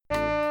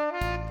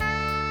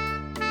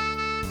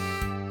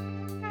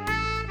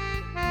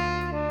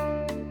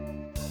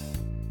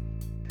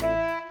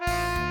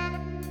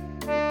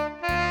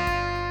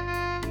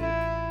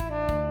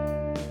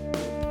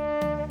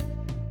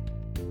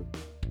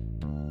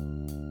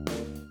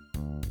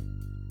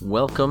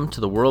Welcome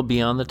to the World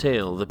Beyond the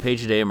Tale, the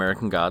Page a Day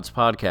American Gods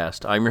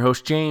podcast. I'm your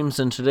host, James,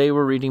 and today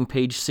we're reading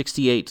page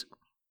 68.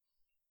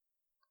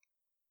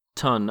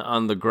 Ton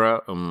on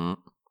the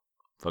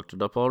fucked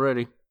it up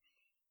already.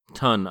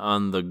 Ton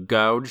on the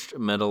gouged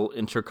metal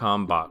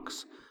intercom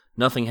box.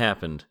 Nothing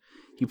happened.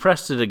 He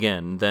pressed it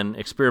again, then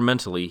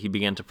experimentally he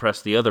began to press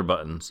the other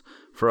buttons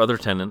for other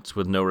tenants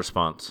with no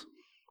response.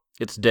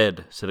 "It's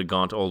dead," said a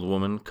gaunt old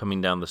woman coming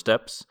down the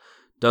steps.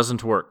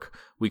 "Doesn't work.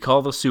 We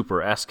call the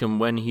super, ask him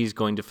when he's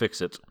going to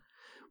fix it.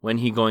 When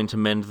he going to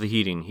mend the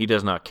heating, he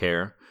does not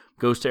care.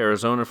 Goes to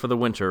Arizona for the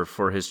winter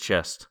for his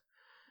chest."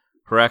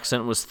 Her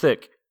accent was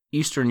thick,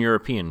 Eastern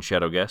European,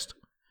 Shadow guessed.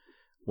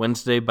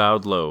 Wednesday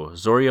bowed low.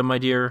 "Zoria, my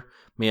dear,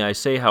 may I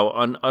say how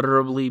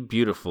unutterably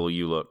beautiful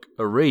you look.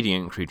 A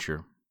radiant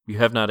creature. You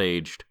have not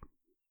aged."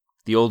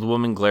 The old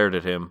woman glared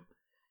at him.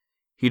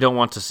 "He don't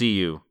want to see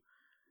you.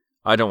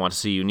 I don't want to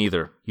see you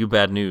neither. You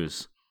bad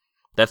news.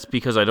 That's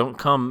because I don't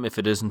come if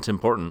it isn't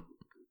important."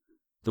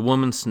 The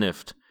woman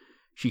sniffed.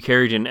 She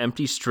carried an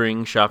empty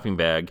string shopping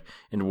bag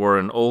and wore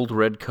an old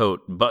red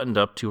coat buttoned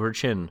up to her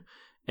chin,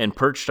 and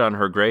perched on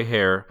her gray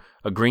hair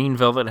a green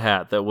velvet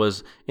hat that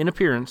was, in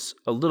appearance,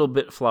 a little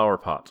bit flower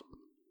pot,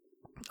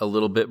 a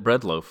little bit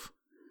bread loaf.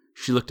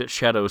 She looked at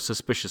Shadow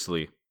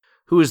suspiciously.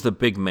 "Who is the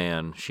big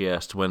man?" she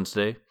asked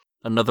Wednesday.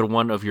 "Another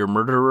one of your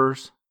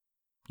murderers?"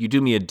 "You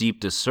do me a deep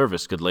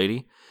disservice, good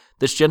lady.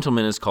 This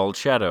gentleman is called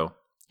Shadow.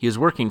 He is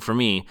working for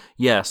me,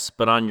 yes,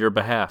 but on your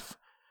behalf.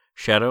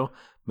 Shadow,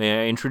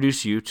 may I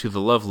introduce you to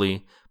the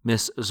lovely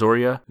Miss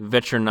Zoria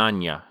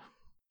Vechernanya."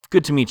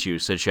 "Good to meet you,"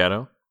 said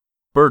Shadow.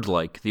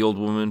 Bird-like, the old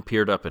woman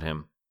peered up at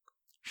him.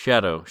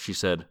 "Shadow," she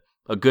said,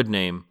 "a good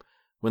name.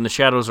 When the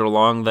shadows are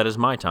long, that is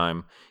my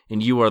time,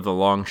 and you are the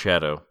long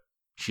shadow."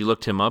 She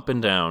looked him up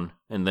and down,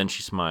 and then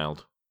she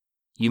smiled.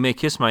 "You may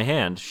kiss my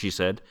hand," she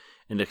said,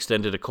 and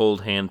extended a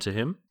cold hand to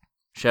him.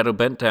 Shadow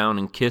bent down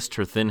and kissed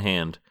her thin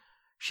hand.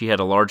 She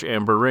had a large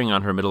amber ring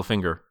on her middle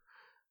finger.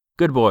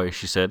 "Good boy,"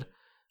 she said.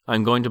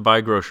 "I'm going to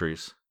buy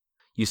groceries.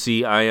 You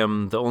see, I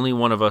am the only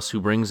one of us who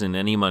brings in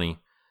any money.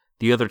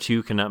 The other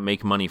two cannot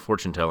make money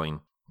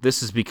fortune-telling.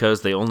 This is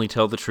because they only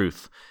tell the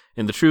truth,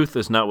 and the truth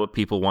is not what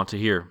people want to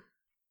hear.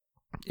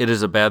 It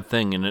is a bad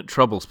thing, and it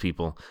troubles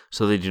people,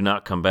 so they do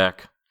not come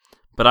back.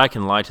 But I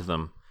can lie to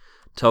them,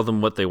 tell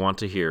them what they want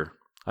to hear.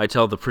 I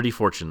tell the pretty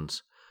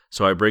fortunes,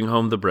 so I bring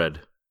home the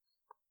bread.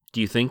 Do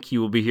you think you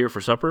will be here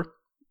for supper?"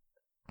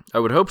 "I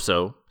would hope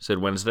so," said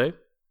Wednesday.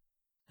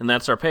 And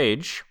that's our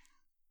page.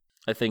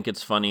 I think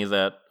it's funny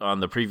that on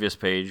the previous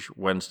page,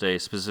 Wednesday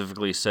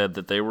specifically said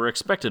that they were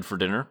expected for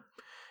dinner,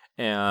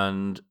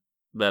 and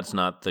that's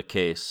not the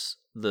case.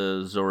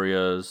 The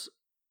Zorias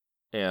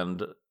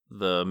and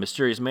the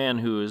mysterious man,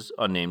 who is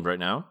unnamed right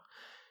now,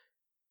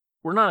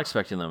 we're not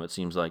expecting them, it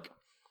seems like.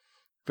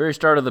 Very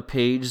start of the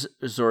page,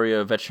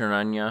 Zoria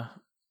Vechernanya,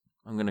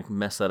 I'm going to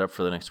mess that up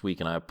for the next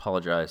week, and I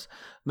apologize,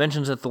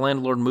 mentions that the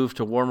landlord moved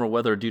to warmer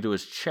weather due to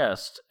his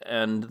chest,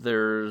 and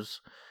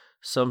there's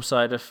some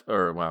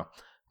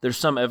there's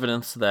some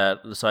evidence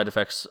that the side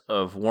effects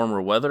of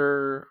warmer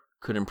weather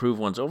could improve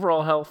one's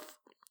overall health,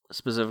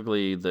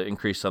 specifically the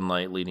increased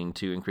sunlight leading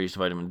to increased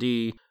vitamin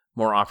D,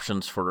 more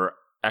options for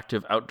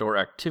active outdoor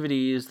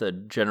activities, the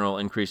general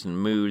increase in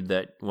mood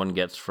that one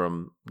gets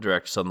from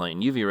direct sunlight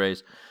and UV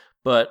rays.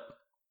 But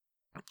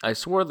I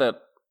swore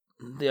that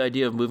the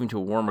idea of moving to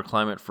a warmer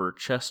climate for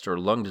chest or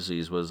lung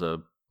disease was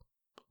a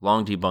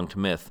long debunked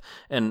myth,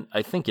 and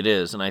I think it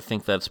is, and I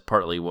think that's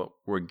partly what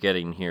we're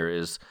getting here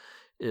is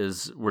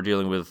we're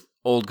dealing with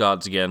old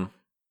gods again.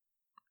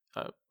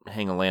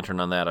 Hang a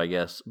lantern on that, I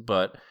guess.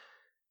 But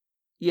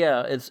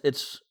yeah,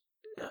 it's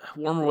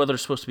warmer weather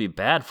is supposed to be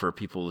bad for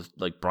people with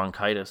like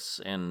bronchitis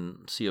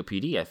and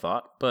COPD, I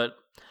thought, but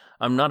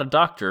I'm not a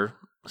doctor,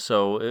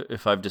 so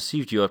if I've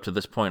deceived you up to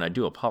this point, I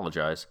do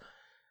apologize.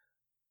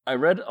 I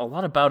read a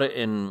lot about it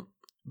in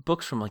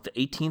books from like the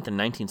 18th and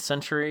 19th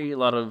century, a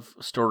lot of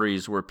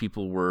stories where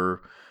people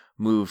were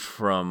moved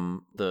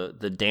from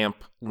the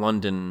damp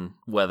London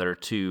weather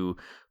to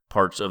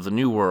parts of the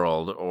New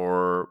World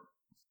or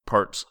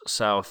parts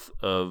south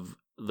of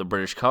the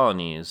British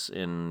colonies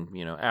in,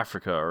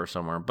 Africa or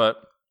somewhere.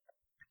 But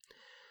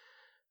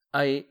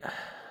I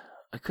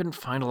couldn't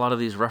find a lot of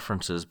these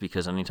references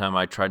because anytime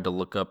I tried to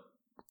look up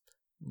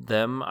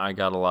them, I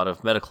got a lot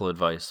of medical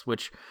advice,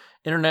 which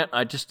internet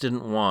I just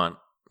didn't want.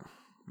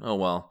 Oh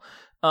well.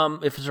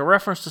 If it's a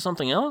reference to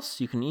something else,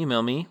 you can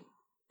email me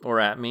or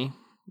at me.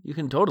 You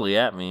can totally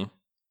at me.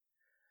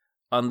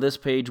 On this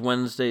page,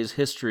 Wednesday's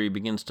history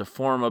begins to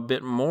form a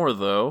bit more,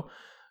 though.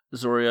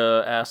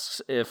 Zoria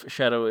asks if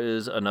Shadow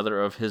is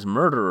another of his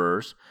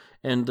murderers,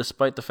 and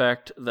despite the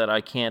fact that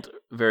I can't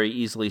very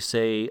easily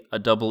say a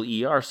double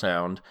ER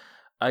sound,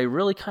 I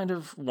really kind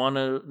of want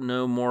to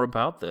know more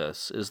about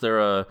this. Is there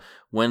a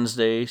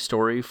Wednesday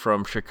story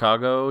from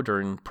Chicago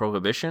during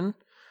Prohibition?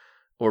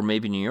 Or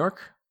maybe New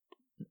York?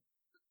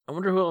 I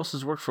wonder who else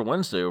has worked for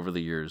Wednesday over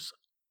the years.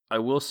 I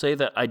will say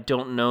that I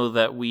don't know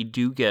that we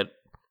do get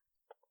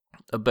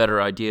a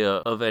better idea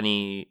of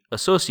any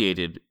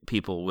associated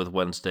people with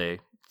Wednesday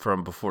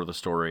from before the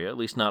story, at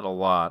least not a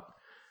lot.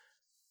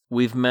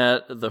 We've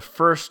met the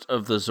first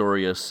of the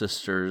Zorya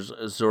sisters,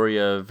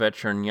 Zorya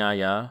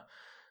Vechernaya.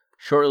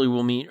 Shortly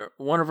we'll meet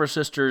one of her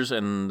sisters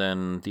and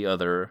then the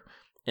other.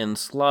 In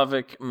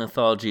Slavic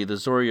mythology, the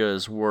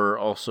Zoryas were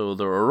also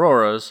the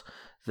Auroras.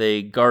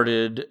 They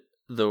guarded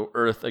the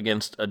earth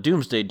against a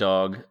doomsday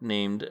dog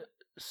named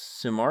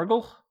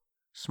Simargl?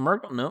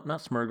 No,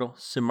 not Smargl.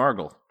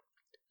 Simargl.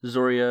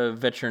 Zorya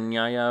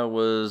Vechernaya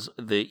was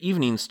the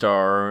evening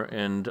star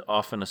and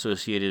often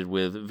associated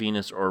with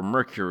Venus or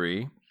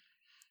Mercury.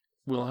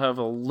 We'll have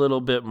a little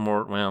bit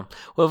more,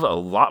 we'll have a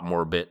lot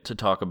more bit to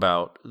talk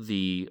about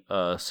the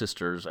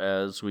sisters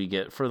as we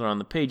get further on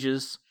the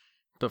pages,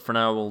 but for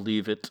now we'll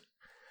leave it.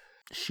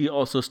 She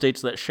also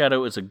states that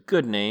Shadow is a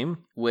good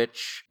name,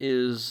 which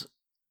is,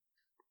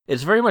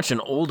 it's very much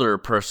an older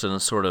person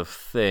sort of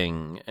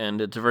thing,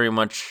 and it's very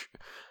much,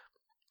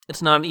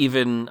 it's not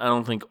even, I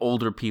don't think,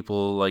 older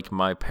people like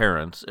my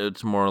parents.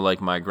 It's more like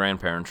my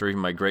grandparents or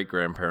even my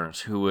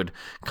great-grandparents who would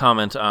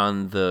comment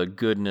on the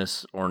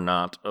goodness or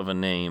not of a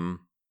name.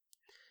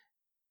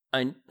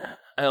 I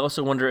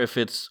also wonder if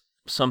it's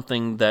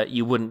something that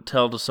you wouldn't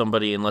tell to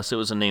somebody unless it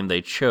was a name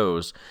they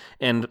chose.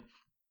 And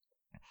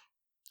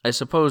I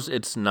suppose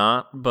it's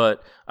not,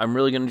 but I'm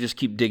really going to just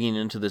keep digging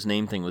into this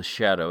name thing with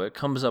Shadow. It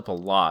comes up a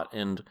lot,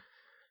 and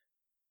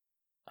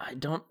I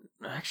don't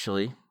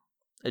actually...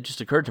 It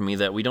just occurred to me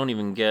that we don't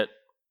even get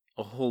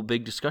a whole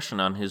big discussion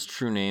on his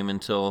true name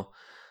until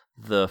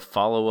the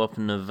follow-up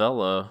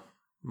novella,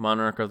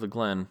 Monarch of the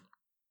Glen.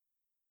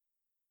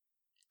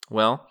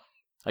 Well,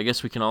 I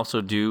guess we can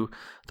also do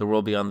The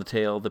World Beyond the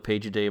Tale, the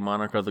Page-A-Day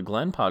Monarch of the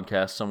Glen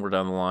podcast somewhere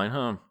down the line,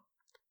 huh?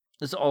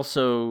 This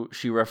also,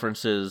 she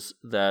references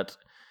that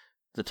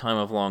the time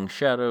of long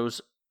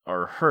shadows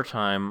are her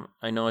time.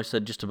 I know I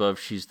said just above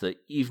she's the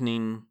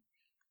evening...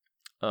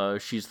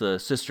 she's the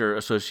sister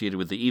associated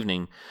with the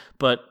evening,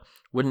 but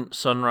wouldn't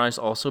sunrise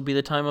also be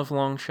the time of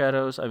long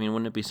shadows? I mean,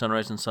 wouldn't it be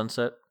sunrise and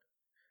sunset?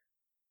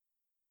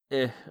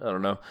 I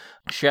don't know.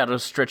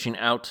 Shadows stretching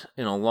out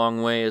in a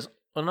long way is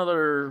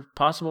another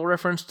possible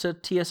reference to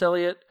T.S.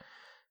 Eliot,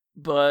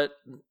 but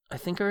I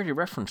think I already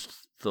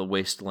referenced The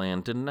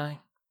Wasteland, didn't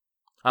I?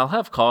 I'll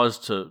have cause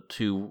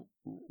to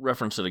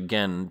reference it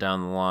again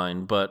down the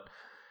line, but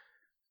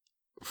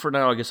for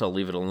now I guess I'll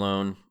leave it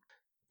alone.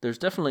 There's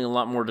definitely a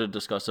lot more to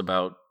discuss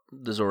about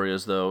the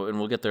Zoryas, though, and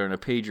we'll get there in a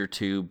page or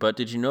two. But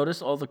did you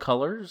notice all the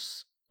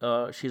colors?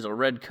 She has a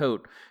red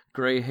coat,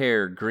 gray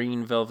hair,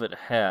 green velvet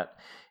hat.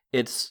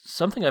 It's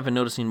something I've been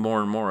noticing more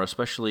and more,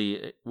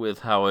 especially with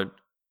how it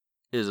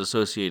is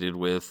associated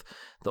with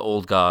the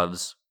old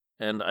gods.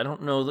 And I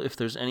don't know if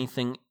there's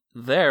anything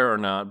there or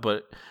not,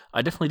 but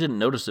I definitely didn't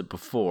notice it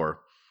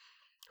before.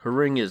 Her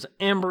ring is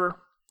amber.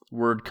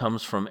 Word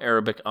comes from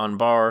Arabic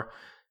anbar,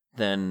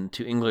 then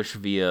to English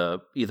via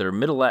either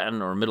Middle Latin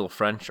or Middle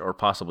French, or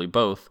possibly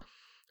both.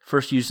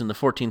 First used in the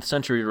 14th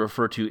century to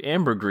refer to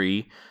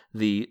ambergris,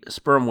 the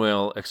sperm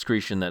whale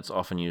excretion that's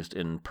often used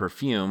in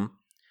perfume.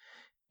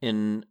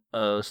 In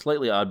a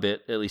slightly odd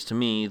bit, at least to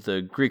me,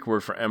 the Greek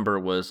word for ember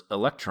was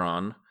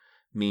electron,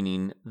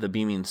 meaning the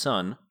beaming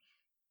sun,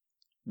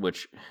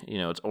 which,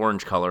 it's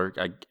orange color,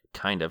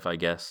 I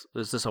guess.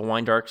 Is this a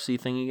wine dark sea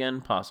thing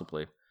again?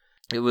 Possibly.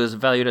 It was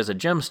valued as a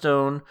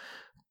gemstone,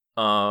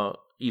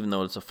 even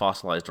though it's a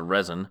fossilized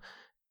resin,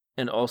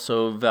 and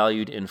also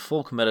valued in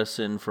folk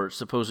medicine for its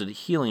supposed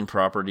healing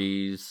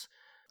properties.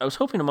 I was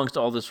hoping amongst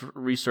all this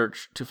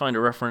research to find a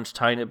reference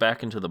tying it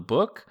back into the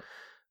book,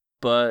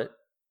 but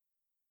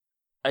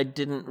I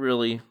didn't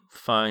really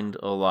find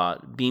a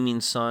lot.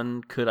 Beaming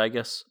sun could, I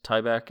guess,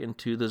 tie back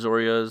into the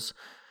Zoryas,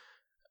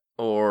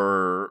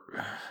 or,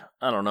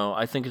 I don't know,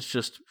 I think it's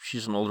just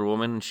she's an older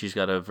woman and she's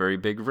got a very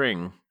big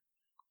ring.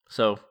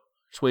 So,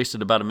 just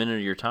wasted about a minute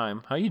of your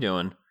time. How you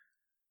doing?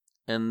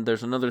 And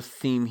there's another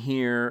theme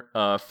here,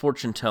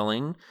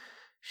 fortune-telling.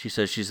 She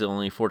says she's the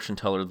only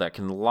fortune-teller that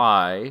can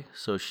lie,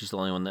 so she's the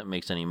only one that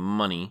makes any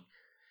money.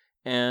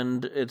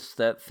 And it's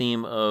that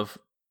theme of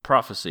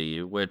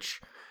prophecy,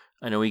 which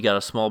I know we got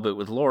a small bit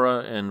with Laura,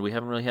 and we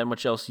haven't really had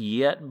much else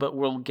yet, but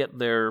we'll get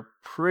there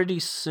pretty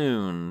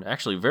soon.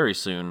 Actually, very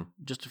soon.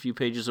 Just a few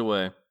pages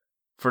away.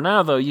 For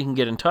now, though, you can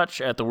get in touch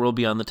at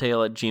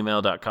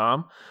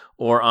theworldbeyondthetale@gmail.com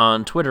or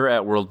on Twitter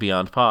at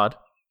worldbeyondpod.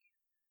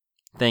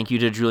 Thank you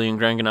to Julian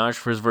Granganage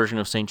for his version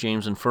of St.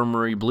 James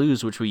Infirmary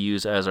Blues, which we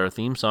use as our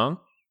theme song.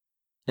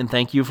 And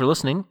thank you for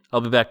listening. I'll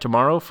be back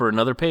tomorrow for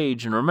another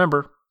page, and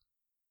remember,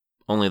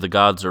 only the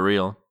gods are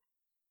real.